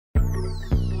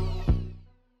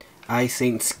I,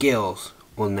 Saint Skills,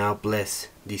 will now bless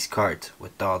these cards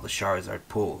with all the Charizard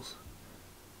pulls.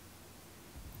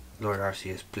 Lord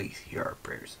Arceus, please hear our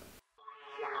prayers.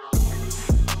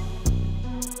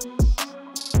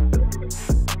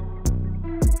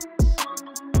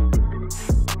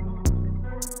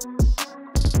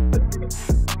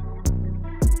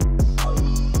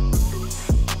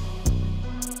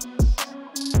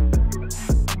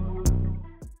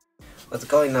 What's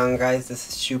going on, guys? This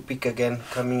is Shoopik again,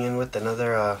 coming in with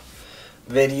another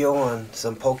video on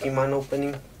some Pokemon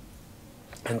opening.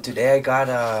 And today I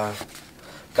got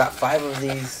 5 of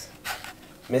these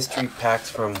mystery packs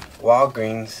from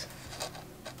Walgreens,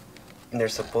 and they're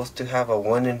supposed to have a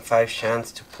 1 in 5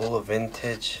 chance to pull a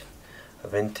vintage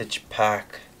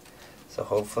pack. So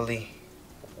hopefully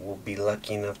we'll be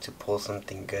lucky enough to pull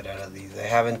something good out of these. I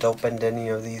haven't opened any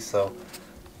of these, so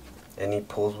any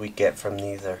pulls we get from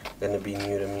these are gonna be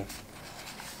new to me.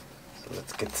 So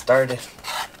let's get started.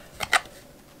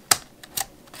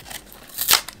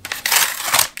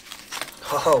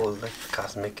 Oh, look,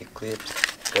 Cosmic Eclipse.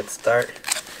 Good start.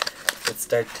 Good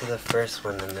start to the first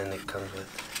one, and then it comes with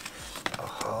a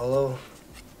holo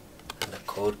and a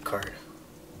code card.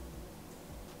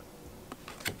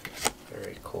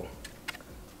 Very cool.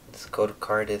 This code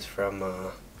card is from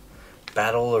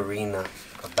Battle Arena,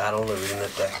 a Battle Arena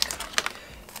deck.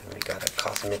 And we got a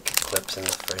Cosmic Eclipse in the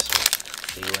first one.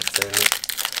 See what's in it.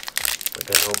 We're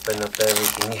gonna open up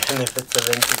everything, even if it's a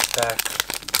vintage pack.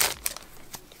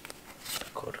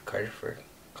 Code card for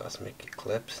Cosmic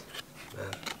Eclipse.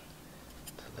 Man,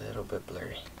 it's a little bit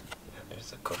blurry. Yeah,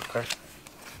 there's a code card.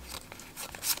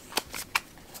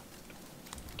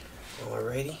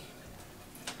 Alrighty.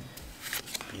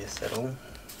 BSL,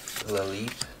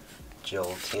 Lilip,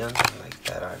 Jolteon, like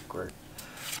that artwork.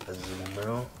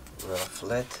 Azumarill,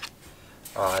 Rufflet,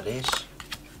 Oddish,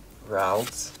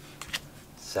 Ralts,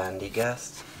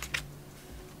 Sandygast,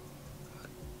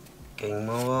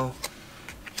 Gangmo,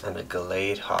 and a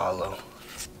Gallade holo.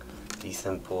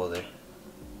 Decent pull there.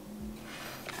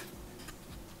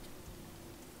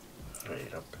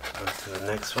 Right up onto the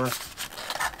next one.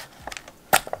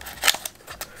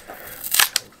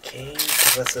 Okay,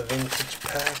 give us a vintage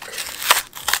pack.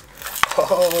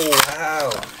 Oh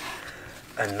wow!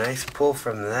 A nice pull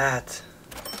from that.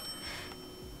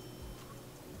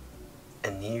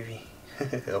 An Eevee.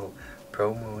 Oh,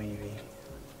 promo Eevee.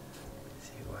 Let's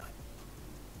see what.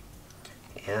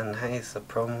 Yeah, nice, a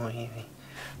promo Eevee.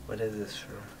 What is this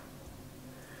from?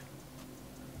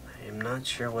 I am not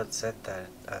sure what set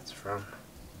that's from.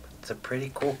 But it's a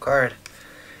pretty cool card.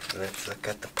 Let's look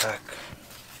at the pack.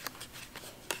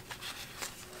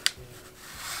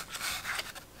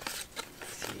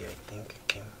 See, I think it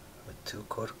came with 2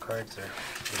 code cards, or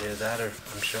either that or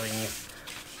I'm showing you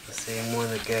the same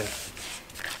one again.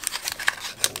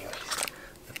 Anyways,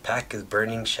 the pack is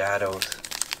Burning Shadows.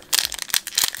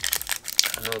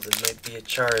 I know there might be a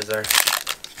Charizard.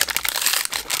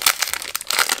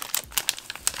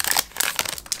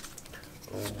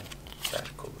 Ooh, that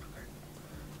code card.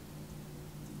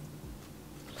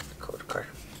 Code card.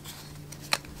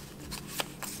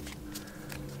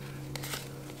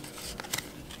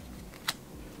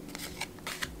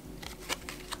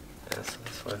 Yeah, so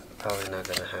this one probably not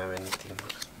gonna have anything.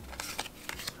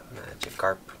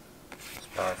 Magikarp. It's a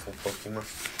powerful Pokemon.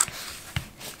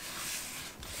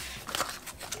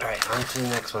 Alright, on to the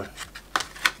next one.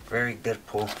 Very good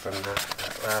pull from that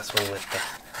last one with the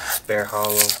spare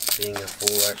holo being a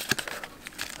full art.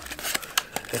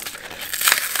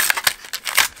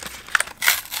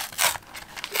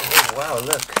 Oh wow,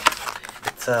 look.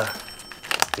 It's a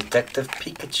Detective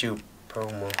Pikachu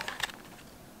promo.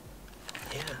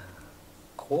 Yeah,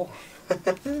 cool. I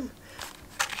did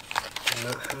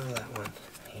not have that one.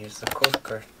 Here's the code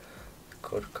card. The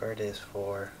code card is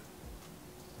for,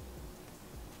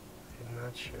 I'm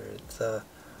not sure, it's a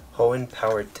Hoenn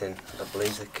Powerton, the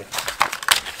Blaziken.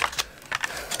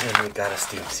 And we got a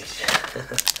Steam Siege.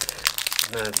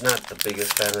 not the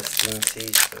biggest fan of Steam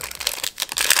Siege, but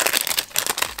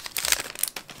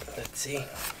let's see.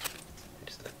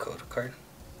 Here's the code card.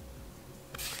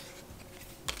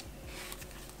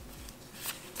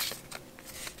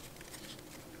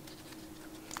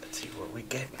 Let's see what we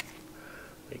get.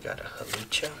 We got a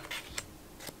Halicha.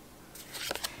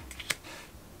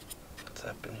 What's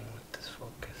happening with this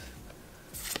focus?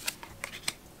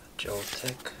 A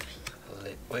Joltik, a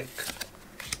Litwick,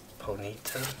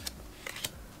 Ponyta,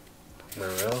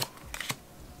 Marill,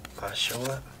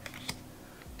 Oshawott,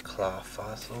 Claw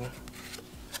Fossil,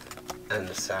 and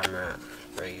the Samurott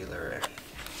regular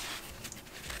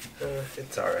rare.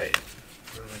 It's alright.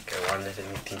 Not like I wanted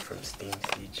anything from Steam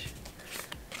Siege.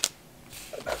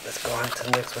 Let's go on to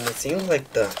the next one. It seems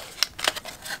like the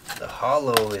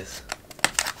hollow is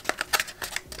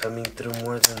coming through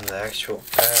more than the actual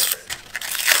packs.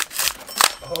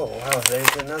 Oh wow,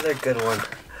 there's another good one.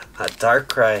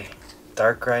 Darkrai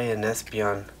and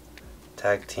Espeon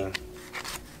tag team.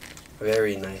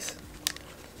 Very nice.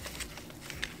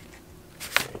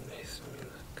 Very nice. Let me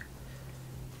look.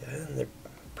 Yeah, and they're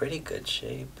pretty good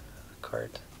shape.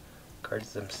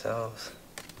 Cards themselves.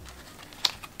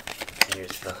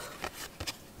 Here's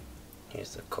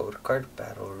the code card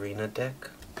battle arena deck.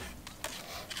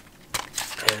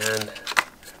 And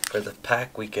for the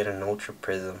pack we get an Ultra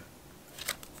Prism.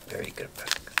 Very good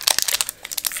pack.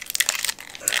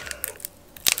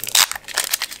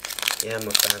 Yeah, I'm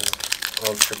a fan of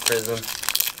Ultra Prism.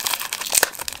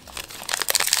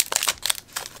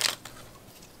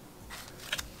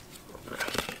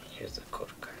 Here's the code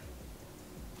card.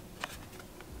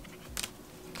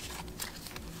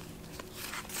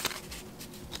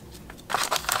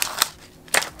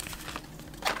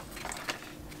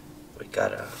 We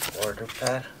got a order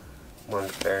pad, one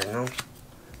Ferno,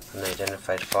 an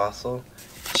identified fossil,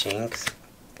 Jinx,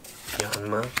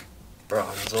 Yanma,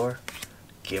 Bronzor,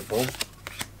 Gibble,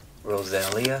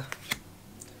 Roselia,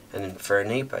 an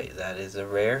Infernape, that is a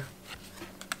rare,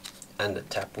 and a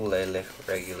Tapu Lele,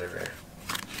 regular rare.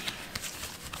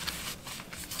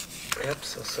 Yep,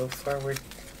 so far we're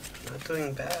not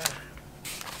doing bad.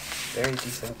 Very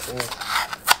decent pulls.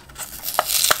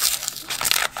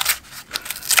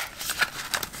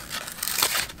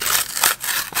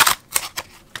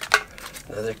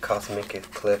 Another Cosmic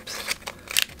Eclipse.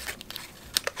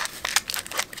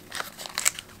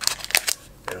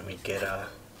 And we get a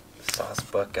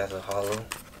Saucebuck as a hollow.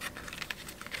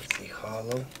 Let's see,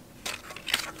 hollow.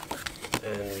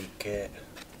 And we get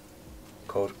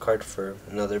code card for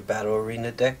another Battle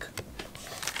Arena deck.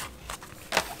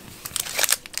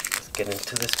 Let's get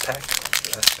into this pack.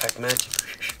 Last pack magic.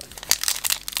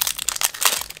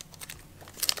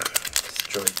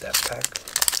 Destroyed that pack.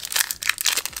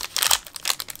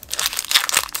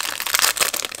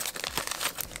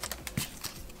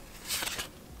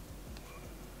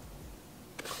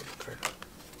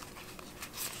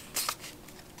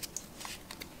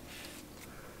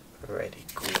 Alrighty,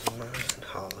 Guzma and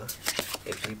Hala,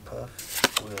 Igglypuff,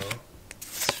 Will,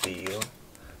 Spheal,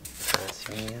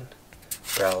 Passimian,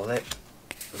 Rowlet,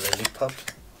 Lillipup,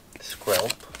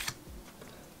 Skrelp,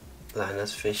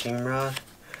 Lana's Fishing Rod,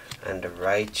 and a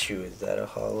Raichu. Is that a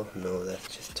hollow? No, that's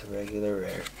just a regular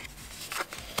rare.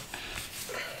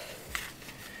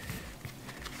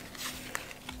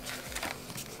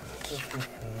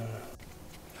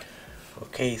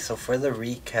 Okay, so for the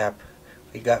recap,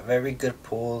 we got very good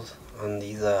pulls on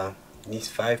these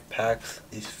 5 packs,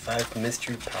 these 5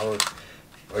 mystery power,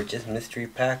 or just mystery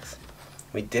packs.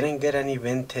 We didn't get any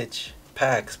vintage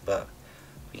packs, but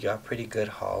we got pretty good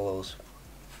hollows.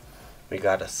 We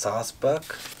got a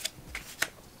Saucebuck,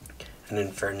 an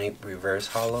Infernape reverse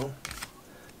hollow,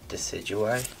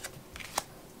 Decidueye,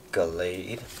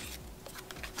 Gallade.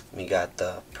 We got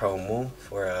the promo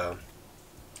for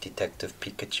Detective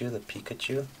Pikachu, the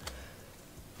Pikachu.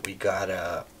 We got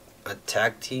a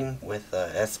tag team with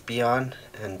Espeon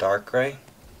and Darkrai.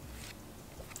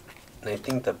 And I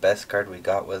think the best card we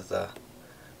got was the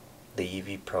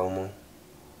Eevee promo.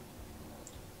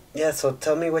 Yeah, so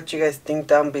tell me what you guys think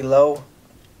down below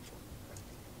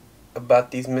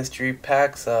about these mystery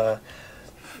packs. I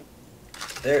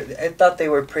thought they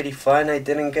were pretty fun. I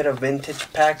didn't get a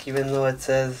vintage pack, even though it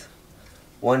says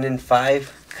 1 in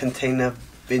 5 contain a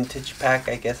vintage pack.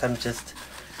 I guess I'm just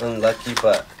unlucky,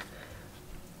 but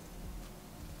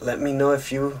let me know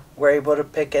if you were able to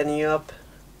pick any up,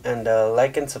 and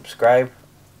like and subscribe.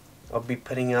 I'll be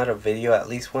putting out a video at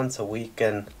least once a week,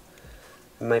 and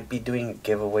I might be doing a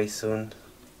giveaway soon,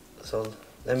 so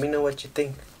let me know what you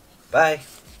think. Bye.